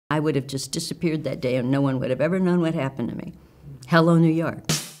I would have just disappeared that day and no one would have ever known what happened to me. Hello, New York.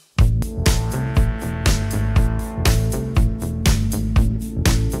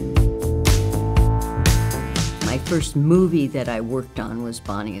 My first movie that I worked on was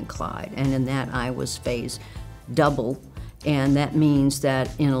Bonnie and Clyde, and in that I was phase double, and that means that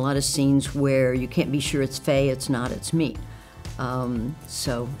in a lot of scenes where you can't be sure it's Faye, it's not, it's me.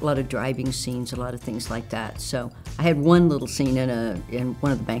 So a lot of driving scenes, a lot of things like that. So I had one little scene in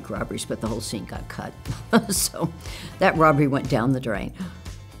one of the bank robberies, but the whole scene got cut. So that robbery went down the drain.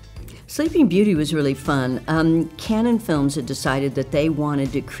 Sleeping Beauty was really fun. Canon Films had decided that they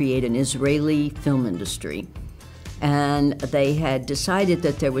wanted to create an Israeli film industry. And they had decided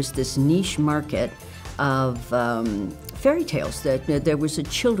that there was this niche market of fairy tales, that there was a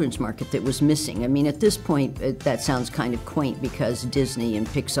children's market that was missing. I mean, at this point, that sounds kind of quaint because Disney and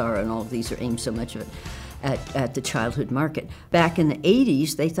Pixar and all of these are aimed so much of it at the childhood market. Back in the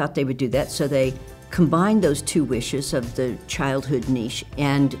 80s, they thought they would do that, so they combined those two wishes of the childhood niche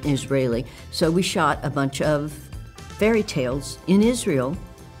and Israeli. So we shot a bunch of fairy tales in Israel,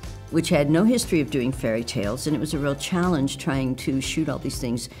 which had no history of doing fairy tales, and it was a real challenge trying to shoot all these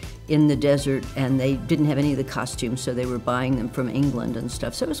things in the desert, and they didn't have any of the costumes, so they were buying them from England and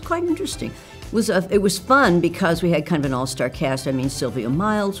stuff. So it was quite interesting. It was fun because we had kind of an all-star cast. I mean, Sylvia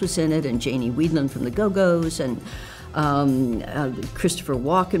Miles was in it, and Janie Weedland from the Go-Go's, and Christopher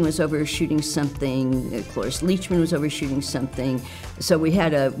Walken was over shooting something, Cloris Leachman was over shooting something. So we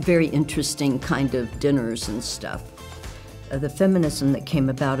had a very interesting kind of dinners and stuff. The feminism that came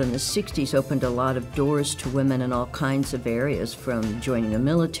about in the 60s opened a lot of doors to women in all kinds of areas, from joining the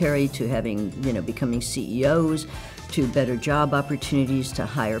military to having, becoming CEOs, to better job opportunities, to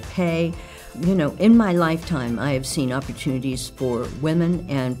higher pay. In my lifetime, I have seen opportunities for women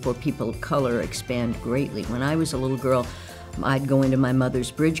and for people of color expand greatly. When I was a little girl, I'd go into my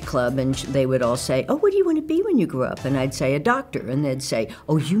mother's bridge club and they would all say, "Oh, what do you want to be when you grow up?" And I'd say, "A doctor." And they'd say,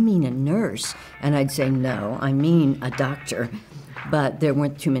 "Oh, you mean a nurse?" And I'd say, "No, I mean a doctor." But there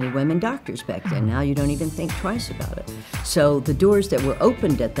weren't too many women doctors back then. Now you don't even think twice about it. So the doors that were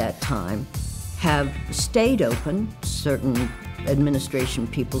opened at that time have stayed open. Certain administration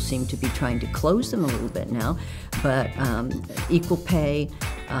people seem to be trying to close them a little bit now, but equal pay,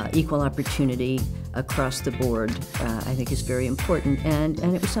 equal opportunity across the board, I think is very important, and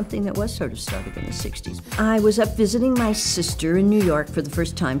it was something that was sort of started in the 60s. I was up visiting my sister in New York for the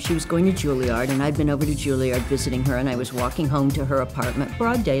first time. She was going to Juilliard, and I'd been over to Juilliard visiting her, and I was walking home to her apartment,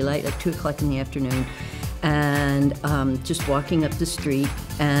 broad daylight, at 2 o'clock in the afternoon, and just walking up the street,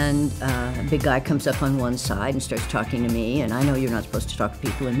 and a big guy comes up on one side and starts talking to me, and I know you're not supposed to talk to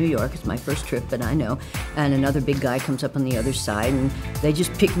people in New York, it's my first trip, but I know. And another big guy comes up on the other side, and they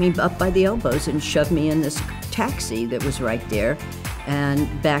just picked me up by the elbows and shoved me in this taxi that was right there. And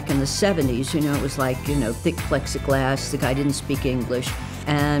back in the 70s, it was like, thick plexiglass, the guy didn't speak English.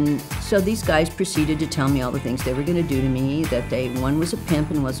 And so these guys proceeded to tell me all the things they were going to do to me, that one was a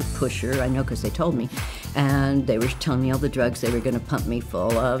pimp and was a pusher, I know because they told me, and they were telling me all the drugs they were going to pump me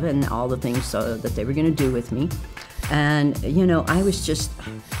full of and all the things that they were going to do with me. And,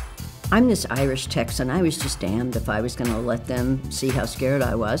 I'm this Irish Texan, I was just damned if I was going to let them see how scared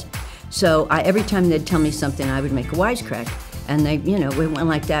I was. So every time they'd tell me something, I would make a wisecrack. And they, we went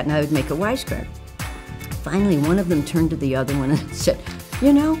like that, and I would make a wisecrack. Finally, one of them turned to the other one and said,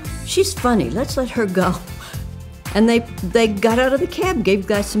 "She's funny, let's let her go." And they got out of the cab, gave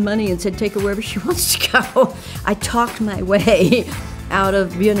the guy some money, and said, "Take her wherever she wants to go." I talked my way out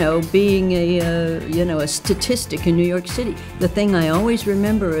of, being a statistic in New York City. The thing I always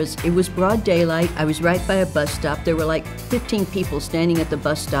remember is it was broad daylight, I was right by a bus stop, there were like 15 people standing at the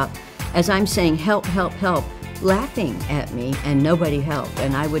bus stop as I'm saying, "Help, help, help," laughing at me, and nobody helped.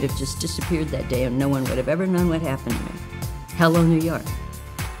 And I would have just disappeared that day and no one would have ever known what happened to me. Hello, New York.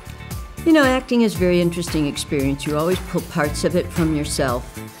 Acting is a very interesting experience. You always pull parts of it from yourself,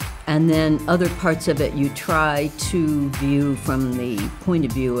 and then other parts of it you try to view from the point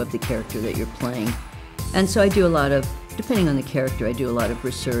of view of the character that you're playing. And so I do a lot of, depending on the character, I do a lot of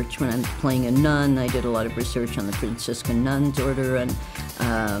research. When I'm playing a nun, I did a lot of research on the Franciscan Nuns Order, and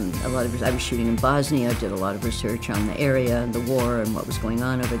I was shooting in Bosnia, I did a lot of research on the area and the war and what was going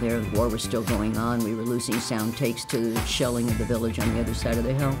on over there. The war was still going on. We were losing sound takes to the shelling of the village on the other side of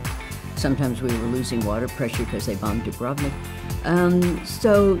the hill. Sometimes we were losing water pressure because they bombed Dubrovnik.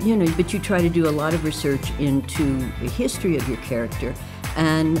 But you try to do a lot of research into the history of your character,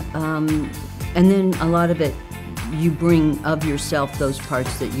 and then a lot of it you bring of yourself, those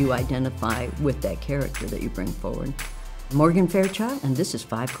parts that you identify with that character that you bring forward. Morgan Fairchild, and this is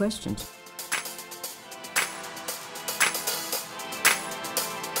 5 Questions.